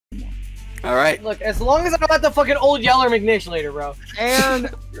All right. Look, as long as I don't have the fucking old Yeller McNish later, bro.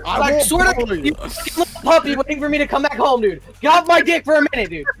 And I swear to God, you fucking little puppy waiting for me to come back home, dude. Get off my dick for a minute,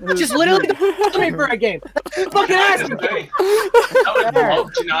 dude. Just literally don't me for a game. Fucking ass me. I would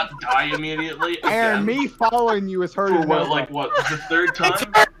love to not die immediately. Aaron, me following you is hurting. For what, like what, the third time?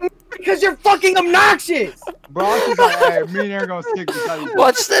 Because you're fucking obnoxious. Bro, she's like, hey, me and Aaron gonna stick with each other.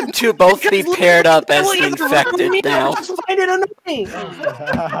 Watch them two both be paired up as the infected now. I find it annoying.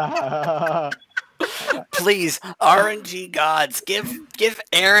 Please, RNG gods, give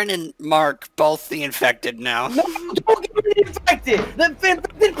Aaron and Mark both the infected now. No, don't give me the infected. The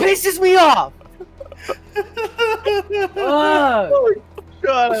infected pisses me off. Oh,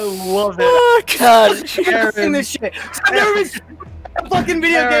 God, I love it. Oh God, Aaron, this shit. I've never been a fucking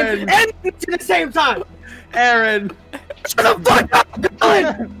video game and at the same time. Aaron. Shut the fuck up,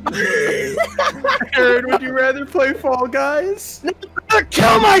 Aaron, would you rather play Fall Guys? I'm gonna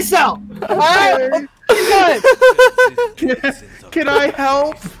kill myself. Alright? Can I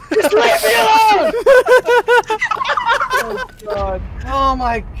help? Just leave me alone! Oh god. Oh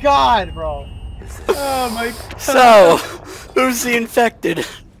my god, bro. Oh my God. So, who's the infected?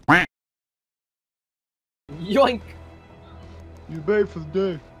 Yoink. You babe for the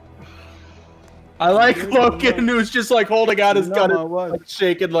day. I like Logan, who's just like holding out his gun and like,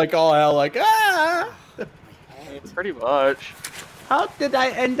 shaking like all hell, like ah. Pretty much. How did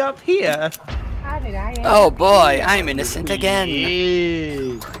I end up here? How did I end Oh boy, I'm innocent again.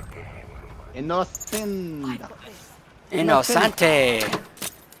 Innocent. Innocente.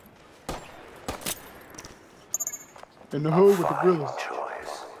 In the hole with the gorillas.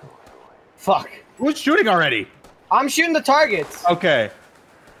 Fuck. Who's shooting already? I'm shooting the targets. Okay.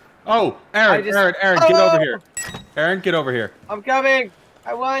 Oh, Aaron, Aaron, get over here. Aaron, get over here. I'm coming.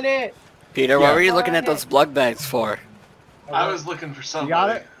 I want it. Peter, what were you looking at those blood bags for? I was looking for something. You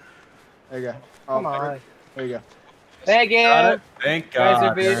got it? There you go. Oh, Come on. There you go. Thank you. Thank You guys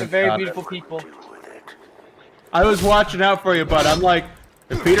God. are very beautiful people. I was watching out for you, but I'm like,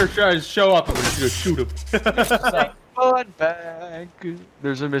 if Peter tries to show up, I'm just gonna shoot him. Blood bag.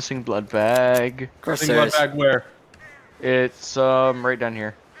 There's a missing blood bag. Of course Missing there blood is. bag where? It's right down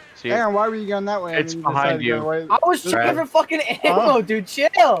here. See it? Aaron, why were you going that way? It's and behind decided to go you. away? I was checking for fucking ammo, dude.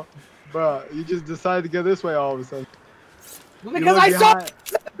 Chill. Bro, you just decided to go this way all of a sudden. Because I saw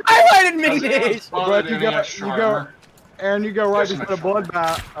highlighted me, bitch. But you go, Aaron, you go right into the blood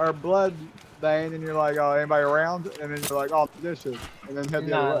vein, and you're like, oh, anybody around? And then you're like, oh, this shit, and then head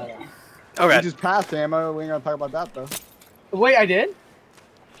the other way. Okay. You just passed ammo. We ain't gonna talk about that though. Wait, I did?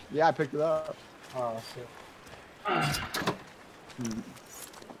 Yeah, I picked it up. Oh shit.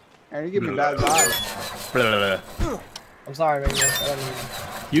 Aaron, you give me bad vibes. I'm sorry, man.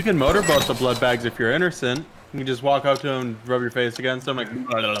 You can motorboat the blood bags if you're innocent. You can just walk up to them, rub your face against them, like.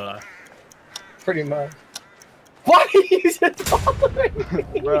 Pretty much. Why are you just following me?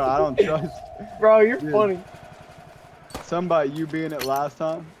 Bro, I don't trust. Bro, you're funny. Somebody, you being it last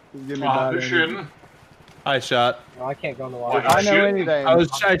time, is giving me bad energy. I shot. No, I can't go in the water. I know anything.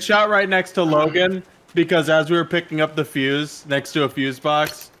 I shot right next to Logan because as we were picking up the fuse next to a fuse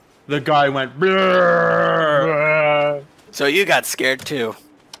box, the guy went. Brrr. So you got scared too.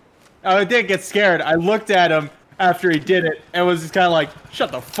 I didn't get scared. I looked at him after he did it and was just kind of like,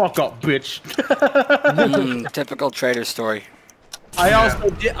 "Shut the fuck up, bitch." Typical traitor story. I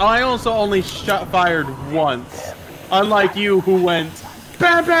also only fired once, unlike you who went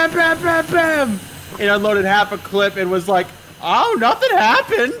bam bam bam bam bam and unloaded half a clip and was like, "Oh, nothing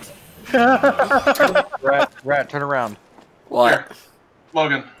happened." Rat, turn around. What? Here.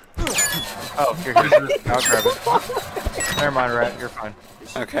 Logan. Oh, here, I'll grab it. Never mind, Rat, you're fine.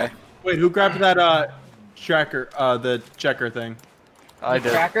 Okay. Wait, who grabbed that tracker, the checker thing? I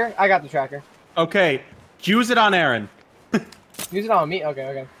did. Tracker? I got the tracker. Okay, use it on Aaron. Use it on me?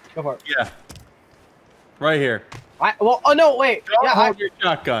 Okay. Go for it. Yeah. Right here. Oh no, wait. Don't hold your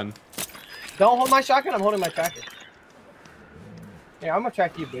shotgun. Don't hold my shotgun, I'm holding my tracker. Yeah, I'm gonna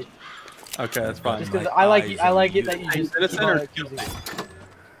track you, bitch. Okay, that's fine. Just because I like it that you just Innocent or guilty?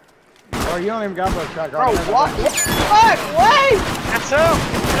 Bro, you don't even got no tracker. Bro, what? What the fuck? Wait! That's up!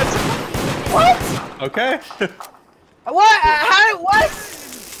 What? Okay. What? How? What?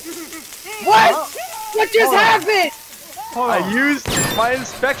 What? What just happened? I used my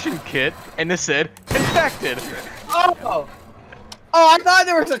inspection kit and it said infected. Oh, I thought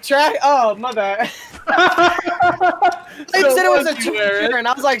there was a track. Oh, my bad. They said it was a traitor, and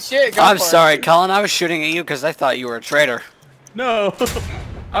I was like, shit. I'm sorry, Colin. I was shooting at you because I thought you were a traitor. No.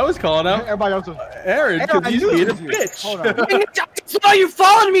 I was calling out. Everybody else was. Aaron, because I he's knew being a it was you. bitch. Hold on. I saw you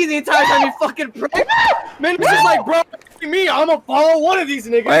following me the entire time, you fucking prick. Man, it's just like, bro, me, I'm gonna follow one of these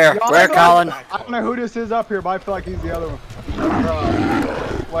niggas. Where? No, Where, Colin? I don't know who this is up here, but I feel like he's the other one.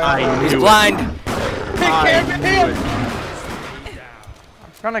 Wait, I He's knew it. blind.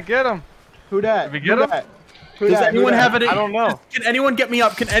 I'm trying to get him. who that? Did we get him? Who Does that? anyone have it? I don't know. Can anyone get me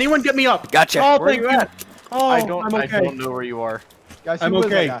up? Can anyone get me up? Gotcha. Oh, Where are thank you you. at? Oh, I don't I'm know where you are. Guys, I'm who is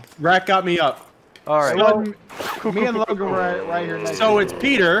okay. that Rat got me up. Alright. guy? Me and Logan were right here next So to it's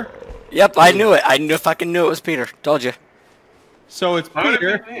Peter. Yep, I knew it. I fucking knew it was Peter. Told you. So it's Why would it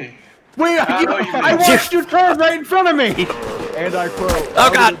Peter. be me? Wait, I know you I did. watched you turn right in front of me. And I quote.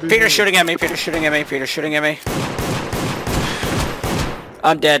 Oh god, Peter's shooting at me. Peter's shooting at me. Peter's shooting at me.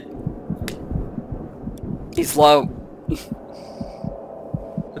 I'm dead. He's low.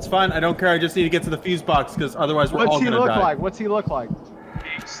 It's fine. I don't care. I just need to get to the fuse box because otherwise we're all What's he gonna look die. like? What's he look like?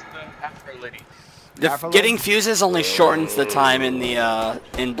 He's the Afro lady. Getting fuses only shortens the time in the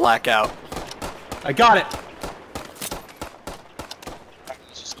in blackout. I got it.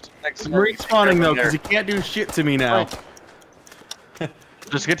 Next I'm respawning though because he can't do shit to me now.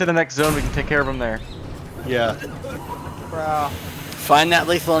 Just get to the next zone. We can take care of him there. Yeah. Bro. Find that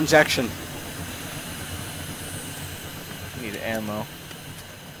lethal injection. Need ammo.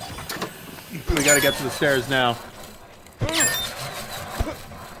 We gotta get to the stairs now.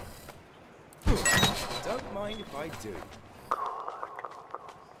 Don't mind if I do.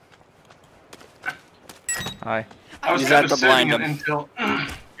 Hi. I was He's kind at of the blind saving it him. until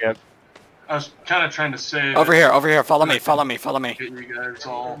Yep. I was kind of trying to save Over it, here, over here. Follow me, follow me, follow me. get you guys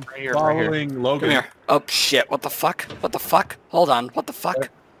all. Right here. Right here. Following Logan. Come here. Oh shit! What the fuck? What the fuck? Hold on. What the fuck?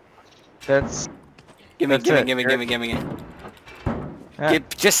 That's. Gimme, That's gimme, it. gimme, gimme, gimme. Yeah.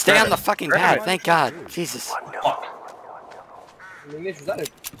 Just stay on the fucking Grab pad. it. Thank God. Jesus. Is that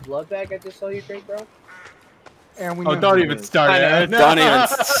a blood bag I just saw you drink, bro? And we Oh, know don't who even it is. start I know. it. Don't even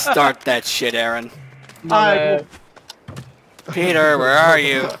start that shit, Aaron. Hi. Peter, where are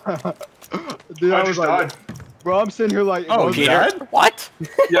you? Dude, I I was just like, died. bro, I'm sitting here like, Oh, was he that- died? What?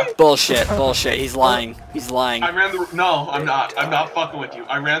 Yeah. Bullshit, bullshit. He's lying. He's lying. I ran the. No, I'm not. I'm not fucking with you.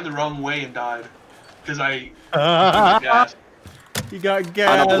 I ran the wrong way and died because I. gas. You got gas.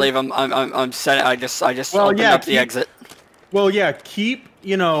 I don't believe him. I'm setting. I just Well, opened yeah, up the keep- exit. Well, yeah, keep,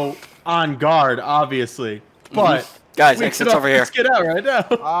 on guard, obviously. But Guys, we exit's could over here. Let's get out right now.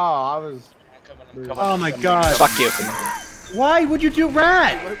 Oh, I was. Oh my god. Fuck you. Why would you do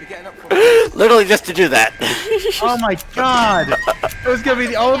rat? Won't be getting up from Literally just to do that. Oh my god. It was gonna be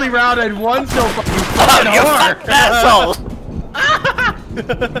the only round I'd won so far. You Oh, fucking you whore. fucking asshole.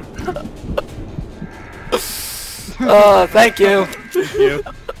 Thank you. Thank you. Dude,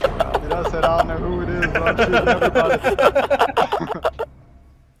 I said I don't know who it is, but I'm shooting everybody.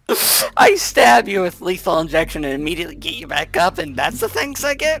 I stab you with lethal injection and immediately get you back up, and that's the thanks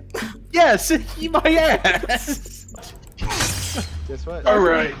I get? Yes, eat my ass. Guess what? All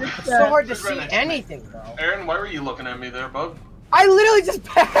right. It's so hard to Right see next to me. anything, bro. Aaron, why were you looking at me there, bub? I literally just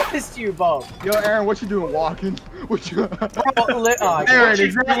passed you, Bo. Yo, Aaron, what you doing walking? What you? Bro, Aaron, What you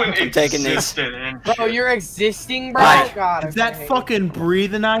is that, doing I'm taking these. existing in? bro, you're existing, bro. Hi. God, is that I fucking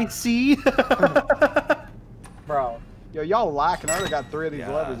breathing I see? bro. Yo, y'all lacking. I already got 3 of these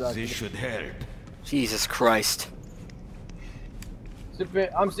Ja, levers out sie here. should help. Jesus Christ.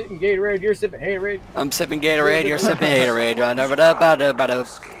 I'm sipping Gatorade. You're sipping Haterade. I'm sipping Gatorade, you're sipping Haterade. Ba-da-ba-da-ba-da.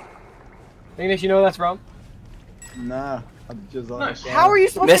 Ignis, you know where that's from? Nah, I'm just like. Nice. How are you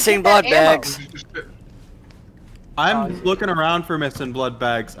supposed Missing to get blood that ammo? bags. I'm looking around for missing blood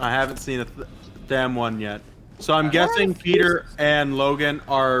bags. I haven't seen a damn one yet. So I'm guessing Peter and Logan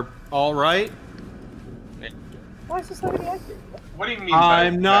are all right. Why is this not even active? What do you mean by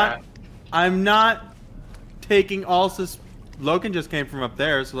I'm not. that? I'm not taking all Logan just came from up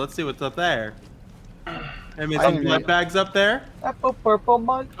there, so let's see what's up there. I mean, I some didn't blood make- bags up there? Apple purple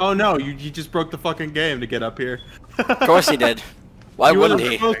mug. Oh no, you just broke the fucking game to get up here. Of course he did. Why wouldn't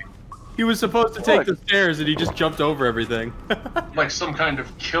he? He was supposed to take the stairs and he just jumped over everything. Like some kind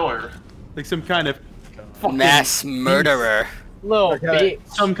of killer. Like some kind of fucking Mass murderer. Little Okay.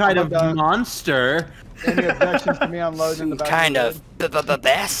 bitch. some kind I'm of done. monster. Any objections to me unloading in the Some back? kind the of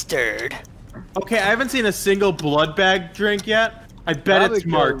bastard. Okay, I haven't seen a single blood bag drink yet. I bet Probably it's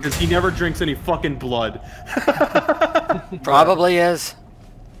Mark good. because he never drinks any fucking blood. Probably is.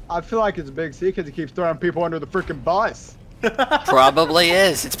 I feel like it's a big C because he keeps throwing people under the freaking bus. Probably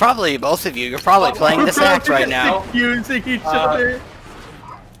is. It's probably both of you. You're probably playing this act right now. Accusing each other.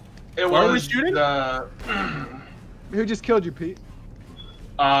 It Why are we was shooting? Who just killed you, Pete?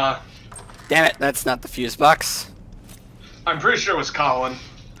 Damn it, that's not the fuse box. I'm pretty sure it was Colin.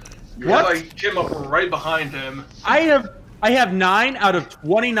 What? I came up right behind him. I have 9 out of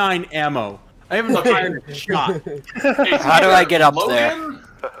 29 ammo. I haven't fired a shot. It's How do I either get up there? Logan,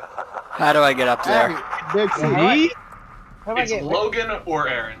 How do I get up there? Hey, Big C. Me? How do I It's get? Logan or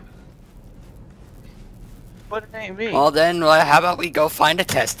Aaron. But it ain't me. Well then, how about we go find a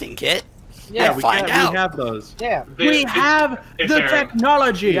testing kit? Yeah, we find out. We have those. yeah. We have it's the Aaron.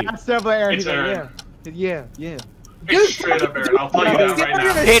 technology. Yeah, it's definitely Aaron. It's He's like, Aaron. yeah. It's straight up Aaron. I'll tell you that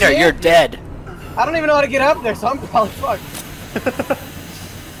right now. Peter, you're dead. I don't even know how to get up there, so I'm probably fucked.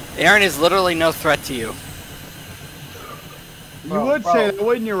 Aaron is literally no threat to you. You would say that,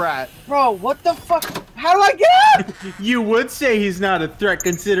 wouldn't you, Rat? Bro, what the fuck? How do I get up? You would say he's not a threat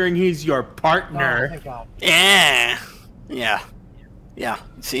considering he's your Oh, partner. thank God. Yeah.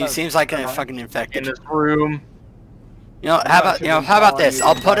 See, seems like a fucking infected. In this room. How about this?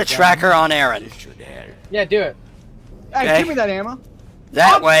 I'll put a tracker on Aaron. Yeah, do it. Hey, Okay. give me that ammo.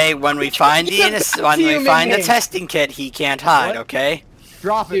 That way, when we find the human testing kit, he can't hide. Okay.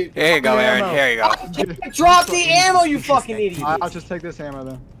 Drop it. Here you go, Drop the Aaron. ammo. Here you go. Drop the ammo, you fucking idiot. I'll just take this ammo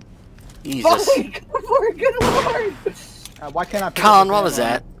then. Jesus. Fucking good lord. Why can't I pick Colin, up what this was ammo?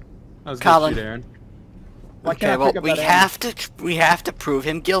 that? That was Colin. good shit, Aaron. Why Okay, can't I well, pick up we that ammo? have to prove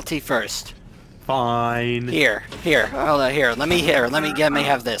him guilty first. Fine. Here. Hold on, here. Let me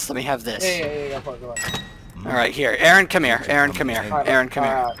have this. Let me have this. Yeah, go for it. All right, here. Aaron, come here. Aaron, come here. Aaron, come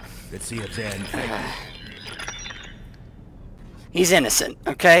here. Let's see if they're infected. He's innocent,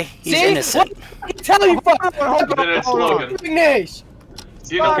 okay? He's innocent. I can tell you, fuck. Then it's Logan. Nish.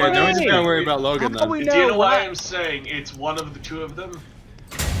 Do you know Okay, why now we I'm just gotta saying worry about Logan How then. we Do you know why what? I'm saying it's one of the two of them?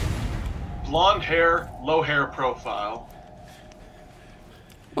 Blonde hair, low hair profile.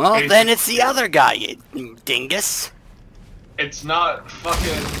 Well, then it's the other guy, you dingus. It's not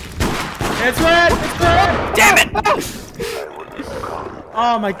fucking. It's red! It's red! Damn it!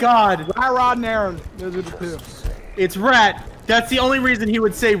 Oh my god. Rat, Rod, and Aaron. Those are the two. It's Rat. That's the only reason he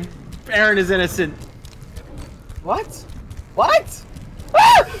would say Aaron is innocent. What? What?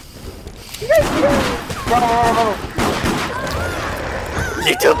 Ah! You guys,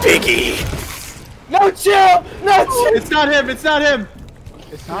 Little piggy. no chill! No chill! It's not him. It's not him.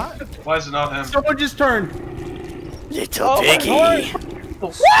 It's not? Why is it not him? Someone just turned. Little Oh my piggy.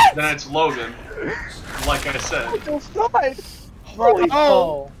 What? Then it's Logan. Like I said, Bro,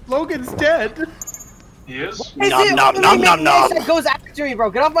 Oh, Logan's dead. he is. Is Nom, it nom, literally nom, nom, nom. Nish that goes after me, bro?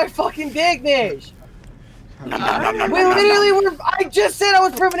 Get off my fucking dick, Nish! Nom, nom, nom, nom, We nom, nom, literally were. I just said I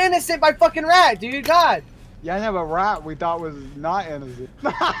was proven innocent by fucking Rat, dude. God. Yeah, I know, but Rat we thought was not innocent.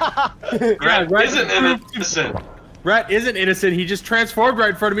 Rat Rat isn't innocent. Rat isn't innocent. He just transformed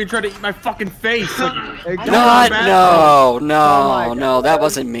right in front of me and tried to eat my fucking face. Like, Exactly. Not, Matt. no, my no, that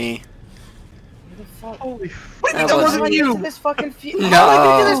wasn't me. holy That How wasn't did I get you. to this fucking fuse? No. How did I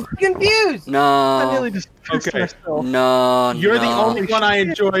get to this fucking fuse? No, just Okay. no, You're the no, only one I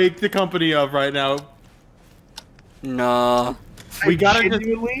enjoy the company of right now. no. We gotta just,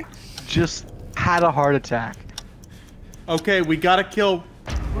 genuinely just had a heart attack. okay, we gotta kill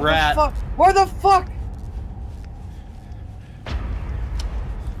Rat. Fuck. Where the fuck?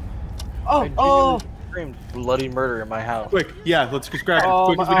 Oh, Screamed bloody murder in my house. Quick, yeah, let's just grab it as oh,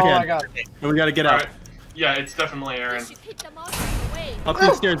 quick my, as we oh can. my god. And we gotta get out. Alright. Yeah, it's definitely Aaron. Up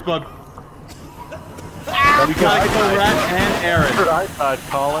the stairs, bud. We gotta kill Rat and Aaron. Where I died,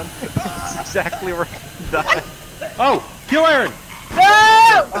 Colin. That's exactly where I died. Oh, kill Aaron! No!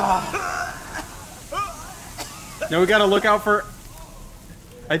 Now we gotta look out for.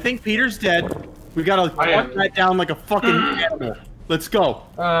 I think Peter's dead. We gotta I am. hunt Rat down like a fucking animal. Let's go.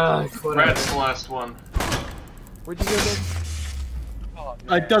 Rat's the last one. Where'd you go,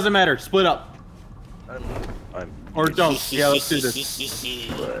 baby? It doesn't matter. Split up. I'm Or don't. Yeah, let's do this.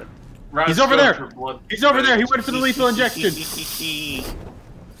 Rat's He's over going there. for blood. He's over there. He went for the lethal injection.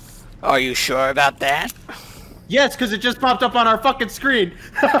 Are you sure about that? Yes, because it just popped up on our fucking screen.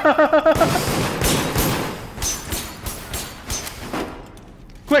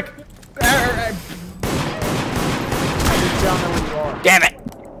 Quick! Damn it!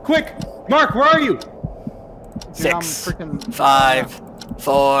 Quick! Mark, where are you? Dude, I'm 6, freaking 5,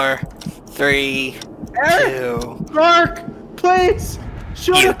 4, 3, Aaron! 2. Mark! Please!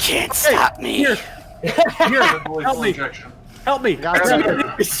 Shut You up! can't Hey, stop me. Here! Here! Lethal Help me! injection. Help me! Got Grab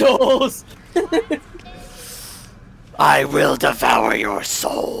it. me. Souls. I will devour your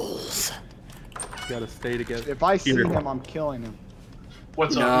souls. Gotta stay together. If I see Here. him, I'm killing him.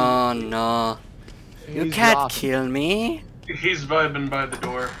 What's up? No, no. You He's can't awesome. kill me. He's vibing by the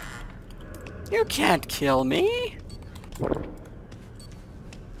door. You can't kill me.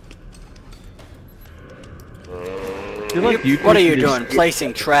 You're like you What are you just- doing?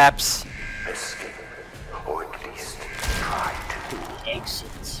 Placing traps?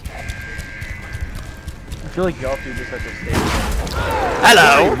 I feel like y'all two just have to stay.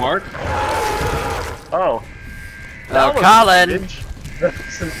 Hello. Mark. Oh. Oh, Colin.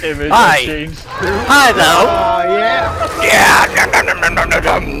 That's an image Hi. I changed to. Hi, though. Yeah.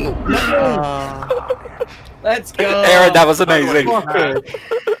 Let's go. Aaron, that was amazing. Matt,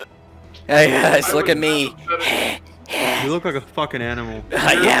 Hey guys, I look would at me. not have said it. You look like a fucking animal.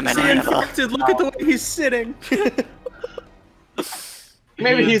 I am an See, animal. infected. Look at the way he's sitting.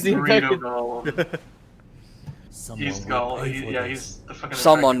 Maybe He he's is the Dorito infected. Golem. Someone He's will Golem. pay for Yeah, this. he's the fucking.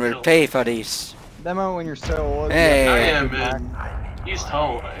 Someone infected will killer. pay for these. That moment when you're so old. Hey. I am in East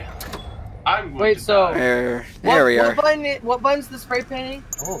Hallway. I'm going Wait, to so- die. There we are. What button's the spray painting?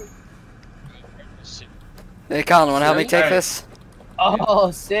 Oh. Hey, Colin, wanna help me take Hey. this?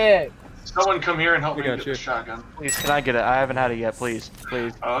 Oh, sick. Someone come here and help me got get you. the shotgun. Please, can I get it? I haven't had it yet. Please,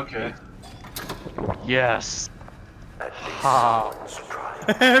 please. Oh, okay. Yes. Ha.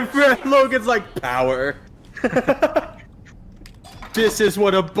 Logan's like power. This is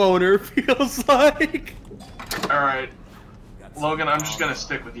what a boner feels like. Alright. Logan, I'm just gonna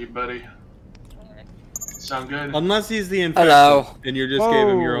stick with you, buddy. Sound good? Unless he's the infected, Hello. and you just gave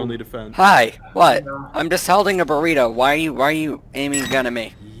him your Whoa. only defense. Hi. What? I'm just holding a burrito. Why are you aiming a gun at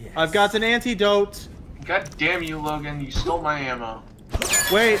me? I've got an antidote. God damn you, Logan. You stole my ammo.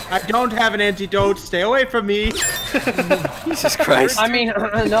 Wait, I don't have an antidote. Stay away from me. Jesus Christ. I mean,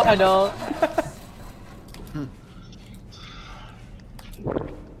 no, I don't.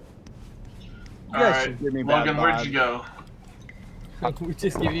 You guys Alright. should give me bad Logan, where'd you vibes. go? We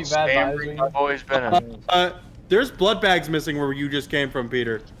just give you bad Same vibes. ring I've always been in. There's blood bags missing where you just came from,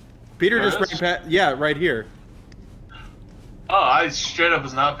 Peter. Peter There just is? ran past. Yeah, right here. Oh, I straight up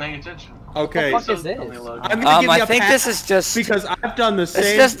was not paying attention. Okay. What the fuck is So tell me, this? Logan. I'm gonna give you I a think pass this is just. because I've done the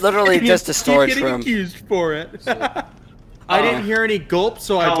same. just literally and you just a keep storage getting room. accused for it. I didn't hear any gulps,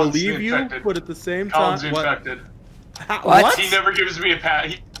 so I Colin's believe you. infected. But at the same Colin's time, what? infected. What? He never gives me a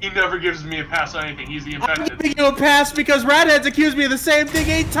pass. He never gives me a pass on anything. He's the I'm infected. giving you a pass because Radhead's accused me of the same thing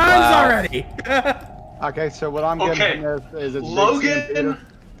 8 times Wow. already. Okay, so what I'm Okay. getting from this is it's Logan.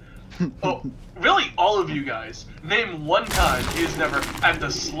 Oh, really? All of you guys. Name one time he's never had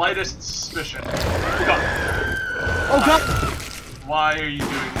the slightest suspicion. Go. Oh god! Why are you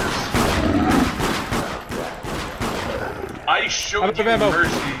doing this? I showed you ammo.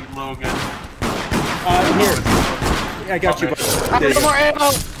 mercy, Logan. Here. I got you. Okay. Bud. There you No go. more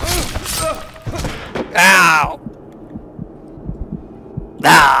ammo. Ow!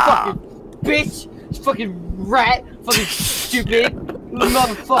 Ah! Fucking bitch. Fucking rat. Fucking stupid.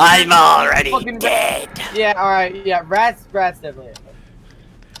 Motherfucker. I'm already Fucking dead. Yeah, alright. Yeah, rats definitely.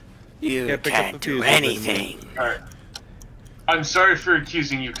 You Can't pick up can't the do fuse, doesn't anything. Alright. I'm sorry for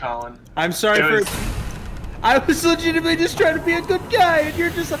accusing you, Colin. I'm sorry It for. was- I was legitimately just trying to be a good guy, and you're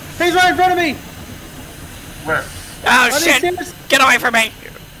just like, he's right in front of me. Where? Oh On shit! these stairs. Get away from me!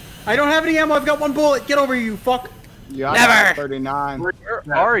 I don't have any ammo. I've got 1 bullet. Get over here, you fuck. Yeah, I Never. got 39. Where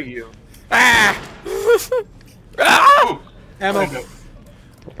are you? Ah! Ah! Ooh. Ammo. Okay.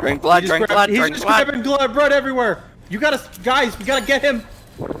 Drink blood, He's drink just blood, he's drink just blood. grabbing blood everywhere. You gotta, guys, we gotta get him.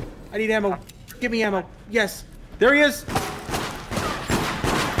 I need ammo. Give me ammo. Yes. There he is.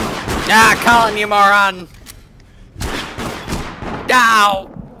 Ah, Colin, you moron! Ow!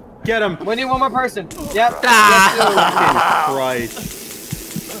 Get him. We need one more person. Yep. Ah! Christ.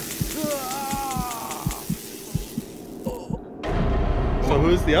 So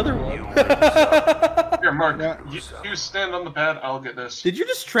who's the other one? Here, Mark. Yeah. You stand on the pad. I'll get this. Did you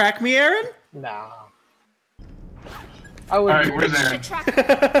just track me, Aaron? Nah. I would. Alright, where's Should Aaron? track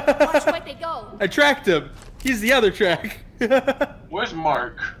them. Watch where they go. I tracked him. He's the other track. Where's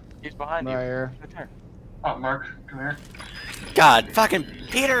Mark? He's behind Right you. here. Right there. Oh, Mark, come here. God, fucking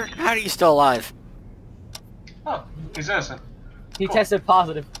Peter, how are you still alive? Oh, he's innocent. He tested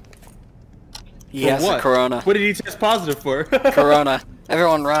positive. He has what? the corona. What did he test positive for? Corona.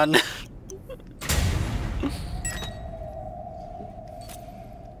 Everyone run.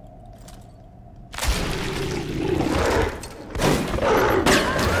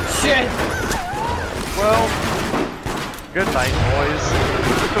 Shit. Well, good night, boys.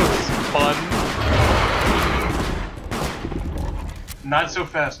 This was fun. Not so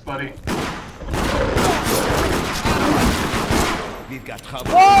fast, buddy. We've got cover.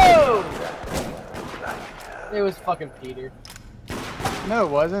 Whoa! It was fucking Peter. No, it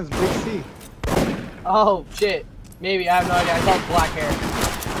wasn't. It's Big C. Oh shit. Maybe I have no idea. I saw black hair.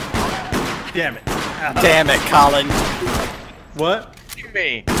 Damn it. Damn it, Colin. What?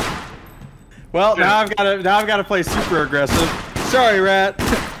 Me. Well, now I've got to play super aggressive. Sorry, Rat.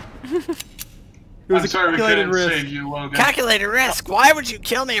 It was I'm a sorry we calculated couldn't risk. save you, Logan. Calculated risk. Why would you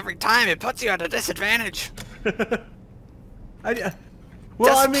kill me every time? It puts you at a disadvantage.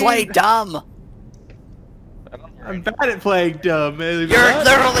 Just play dumb. I'm bad at playing dumb. You're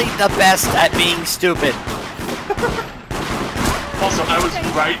literally the best at being stupid. Also, I was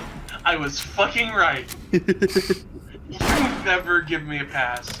right. I was fucking right. You never give me a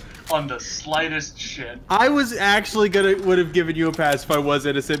pass on the slightest shit. I was actually would have given you a pass if I was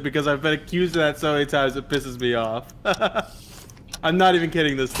innocent because I've been accused of that so many times it pisses me off. I'm not even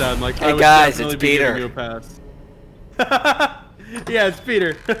kidding this time. Like, hey I would guys, definitely it's be Peter. giving you a pass. Yeah, it's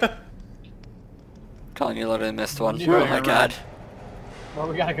Peter. Colin, you literally missed one. You're Oh right, my right. god. Where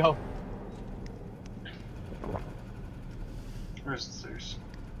we gotta go? Where's the stairs?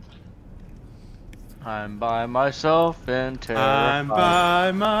 I'm by myself and terrified. I'm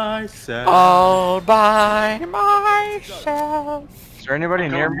by myself. All by myself. Is there anybody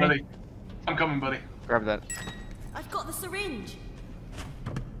I'm near coming, me? buddy. I'm coming, buddy. Grab that. I've got the syringe.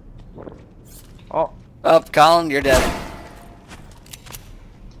 Oh, Oh, Colin, you're dead.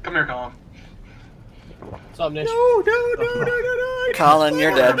 Come here, Colin. What's up, Nish? No. Colin,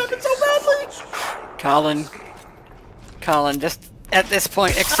 you're dead. Happened so badly. Colin, just at this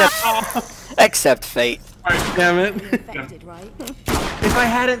point, accept fate. Alright, Damn it. Infected, right? If I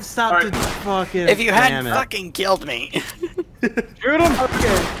hadn't stopped Alright. to fucking. If you hadn't damn it. fucking killed me, shoot him!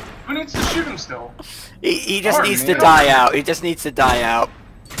 Okay. who needs to shoot him still? he just Pardon needs me. to die out. He just needs to die out.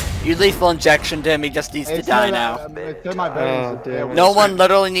 You lethal injection him. He just needs to It's die in now. It's in my veins. Oh, damn it. No one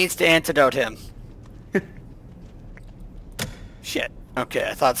literally needs to antidote him. Shit. Okay,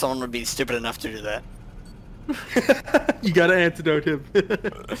 I thought someone would be stupid enough to do that. You gotta antidote him.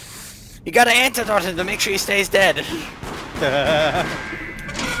 You gotta antidote him to make sure he stays dead.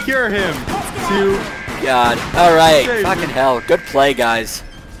 Cure him. To God. Alright. Save Fucking him. hell. Good play, guys.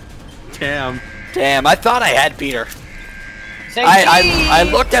 damn. Damn, I thought I had Peter. Say I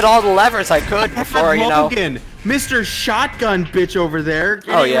looked at all the levers I could before, you know. Logan, Mr. Shotgun bitch over there.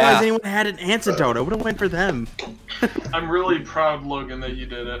 Oh, I didn't yeah. realize anyone had an antidote. I would have went for them. I'm really proud, Logan, that you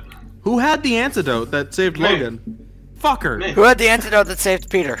did it. Who had the antidote that saved Me. Logan? Fucker. Me. Who had the antidote that saved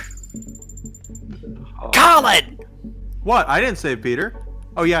Peter? Colin! What? I didn't save Peter.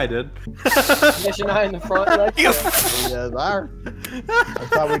 Oh yeah, I did. Nish and I in the front. Like, You Yes, sir.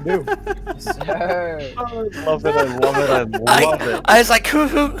 That's how we do. sir. Love it, I love it, I love it. I was like,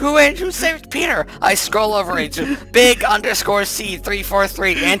 who saved Peter? I scroll over it to big _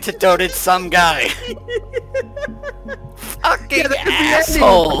 C343 antidoted some guy. Fucking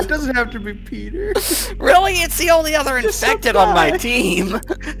asshole. It doesn't have to be Peter. Really? It's the only other infected on my team.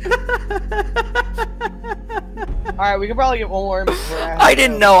 Alright, we can probably get one more in before I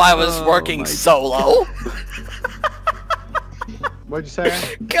didn't know I was Oh working my- solo. What'd you say?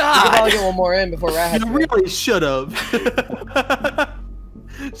 We can probably God. get one more in before Rat has You to really should have.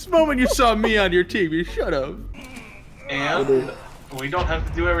 This moment you saw me on your team, you should have. And we don't have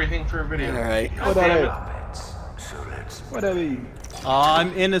to do everything for a video. Alright. God damn it. What are these?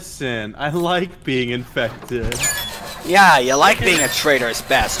 I'm innocent. I like being infected. Yeah, you like being a traitorous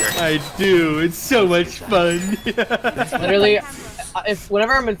bastard. I do. It's so much fun. Literally,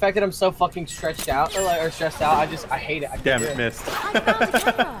 whenever I'm infected, I'm so fucking stretched out or stressed out. I hate it. I can't Damn do it, missed. I found a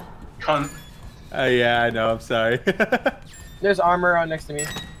cover. Cunt. Yeah, I know. I'm sorry. There's armor on next to me.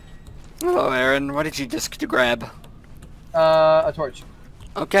 Hello, Aaron. What did you just grab? A torch.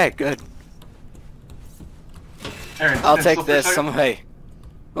 Okay, good. Aaron, I'll and take flip this. second. Some way.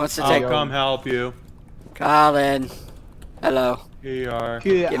 Who wants to I'll take? come help you. Colin. Hello. Here you are.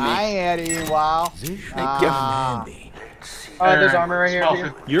 Good. Give me- I ain't had it in a while. Thank you. There's Aaron, armor right here. small For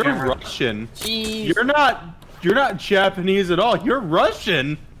you. for You're camera. Russian. Jeez. You're not Japanese at all. You're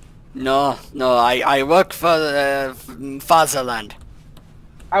Russian. No, I work for Fatherland.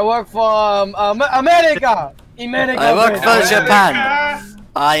 I work for America. America. I work for man. Japan.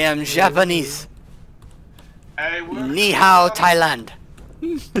 I am Japanese. I work Ni hao, Thailand.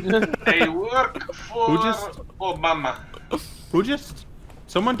 I work for Who just- Obama. Who just?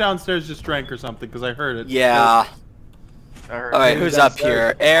 Someone downstairs just drank or something because I heard it. Yeah. I heard Alright, who's up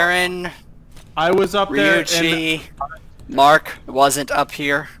here? Aaron, I was up there. And Ryuichi, Mark wasn't up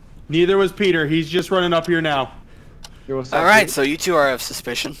here. neither was Peter. He's just running up here now. Yo, what's up, Alright, dude? so you two are of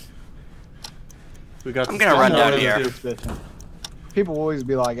suspicion. We got. I'm gonna run down someone here. to- People always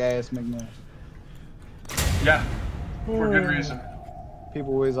be like, ass McNash. Yeah. For good reason.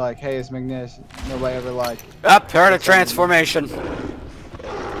 People always like, hey, it's McNash. Nobody ever like. Up, heard a transformation.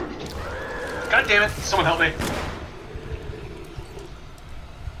 God damn it! Someone help me.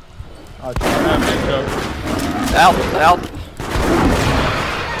 I'll try. Help! Help!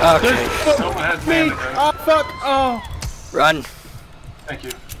 Okay. Someone has Me! bandit. Oh fuck! Oh. Run. Thank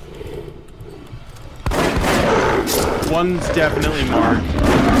you. One's definitely marked.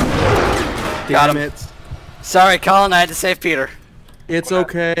 Got Damn him. it. Sorry, Colin. I had to save Peter. It's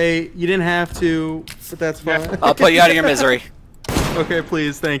okay. You didn't have to, but that's fine. I'll put you out of your misery. Okay,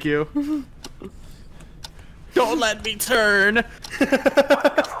 please, thank you. Don't let me turn. No.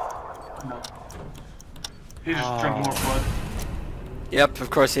 He just drank more blood. Yep, of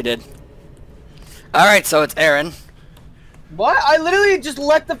course he did. Alright, so it's Aaron. What? I literally just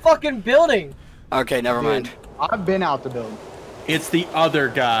left the fucking building. Okay, never mind. I've been out the building. It's the other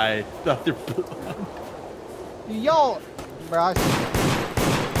guy. The other Y'all, bro.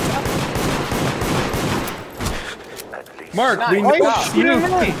 Mark, we know it's you.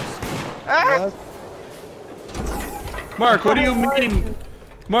 Mark, what do you mean?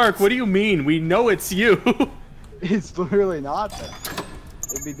 Mark, what do you mean? We know it's you. It's literally not that.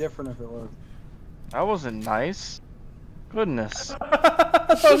 It'd be different if it was. That wasn't nice. Goodness.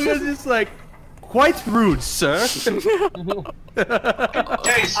 I was just like, quite rude, sir. Okay,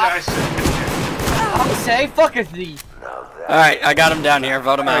 so I I say, fuck it, thee. Alright, I got him down here.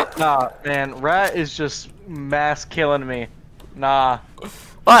 Vote him out. Nah, man, Rat is just mass killing me. Nah.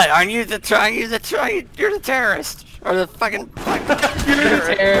 What? Aren't you the you're the terrorist. Or the fucking...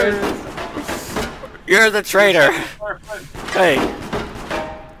 You're the traitor. Hey.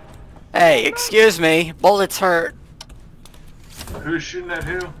 Hey, excuse me. Bullets hurt. Who's shooting at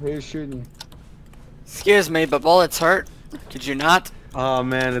who? Who's shooting you? Excuse me, but bullets hurt. Could you not? Oh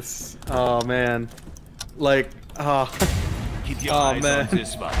man, it's man. Like Keep your Oh, eyes man. on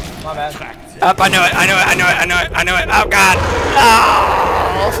this one. My bad. Up, I knew it, I knew it, I knew it, I knew it, I knew it. Oh god.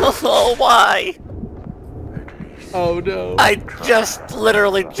 Oh, why? oh no. I just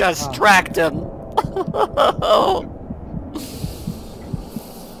literally just tracked him.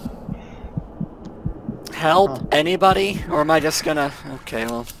 Help anybody? Or am I just gonna... Okay,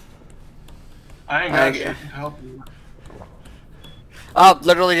 well... I ain't got shit to help you. Oh,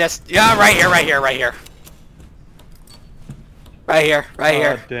 literally just... Yeah, right here, right here, right here. Right here, right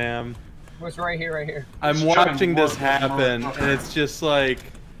here. Oh, damn. What's right here, right here? I'm Just watching chugging this blood. happen, and it's just like...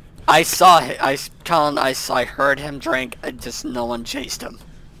 I saw it. Colin, I heard him drink. Just no one chased him.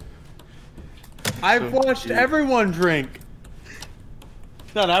 I've watched everyone drink.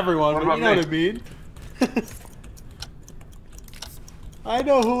 Not everyone, What but you know about what I mean. I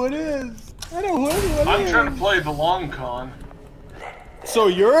know who it is. I know who it is. I'm trying to play the long con. So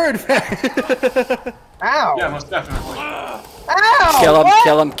you're advanced. Ow! Yeah, most definitely. Ow! Kill him, What?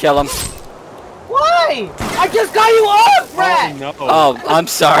 kill him, kill him. Why? I just got you off, Rat! Oh no. Oh, I'm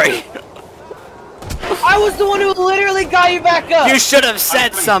sorry. I was the one who literally got you back up! You should have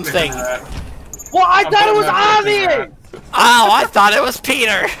said something. Well, I thought it was obvious! Oh, I thought it was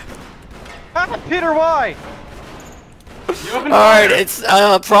Peter. Peter, why? Alright, it's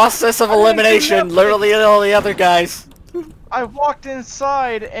a process of elimination. Literally all the other guys. I walked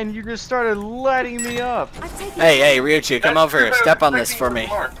inside and you just started lighting me up. I've taken Hey, hey, Ryuchi, come over here. Step on this for me.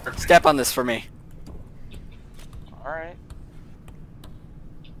 Step on this for me. Alright.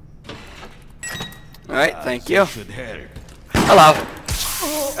 Alright, thank you. Should help. Hello.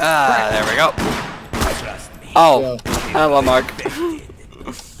 Ah, there we go. Trust me. Oh, hello, Mark.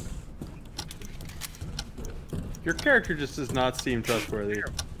 Your character just does not seem trustworthy.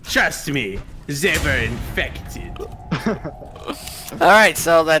 Trust me, they were infected. Alright,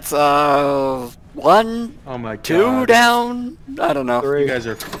 so that's, 1, Oh my god. 2 down? I don't know. You guys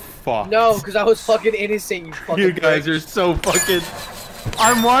are fucked. No, because I was fucking innocent, you fucking You guys are so fucking...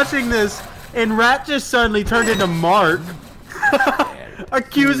 I'm watching this, and Rat just suddenly turned into Mark.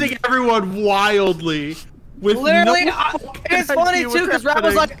 Accusing everyone wildly. With Literally, no it's fucking funny idea what's too, because Rat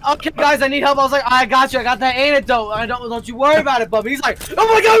was happening. like, "Okay, guys, I need help." I was like, "I got you. I got that antidote. I don't you worry about it, Bubba." He's like, "Oh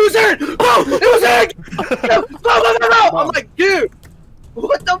my God, it was Aaron! Oh, it was Aaron! No!" I'm like, "Dude,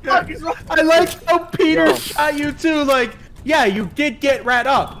 what the fuck is wrong?" I like how Peter shot you too, like, yeah, you did get Rat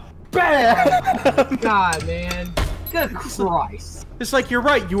up. Bam! God, man, good Christ! It's like, you're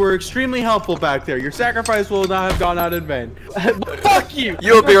right, you were extremely helpful back there. Your sacrifice will not have gone out in vain. Fuck you!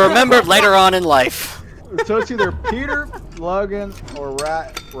 You'll be remembered later on in life. So it's either Peter, Logan, or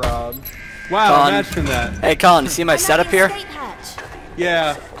Rat Rob. Wow, Colin. imagine that. Hey, Colin, you see my setup here? Escape hatch.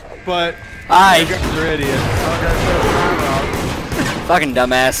 Yeah, but you Hi. guys are idiots. Fucking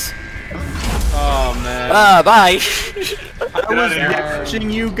dumbass. Oh man. Bye. I was watching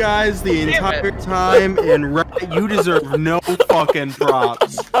you guys the entire time, and Rat, you deserve no fucking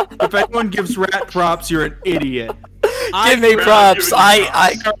props. If anyone gives Rat props, you're an idiot. Give me props.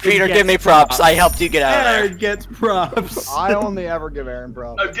 Peter, give me props. I helped you get out of there. Aaron gets props. I only ever give Aaron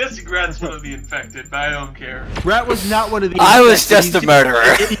props. I'm guessing Rat's one of the infected, but I don't care. Rat was not one of these. I was just a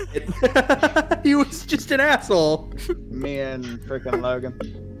murderer. He was just an asshole. Me and freaking Logan.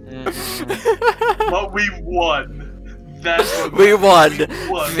 But we won. That's what We won. We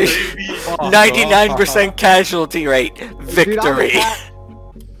won, baby. 99% casualty rate. Victory.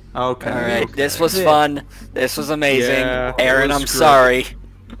 Okay. Alright, this was fun. This was amazing. Yeah, it Aaron, was I'm great. sorry.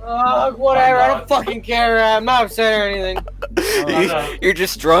 Whatever. I don't fucking care. I'm not upset or anything. You're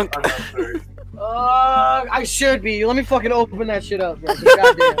just drunk. I'm not sorry. I should be. Let me fucking open that shit up, bro.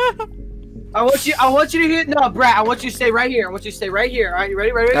 Goddamn. I want you to hit. No, Brad. I want you to stay right here. I want you to stay right here. All right, you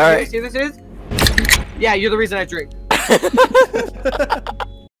ready? Ready? All right. See what this is? Yeah, you're the reason I drink.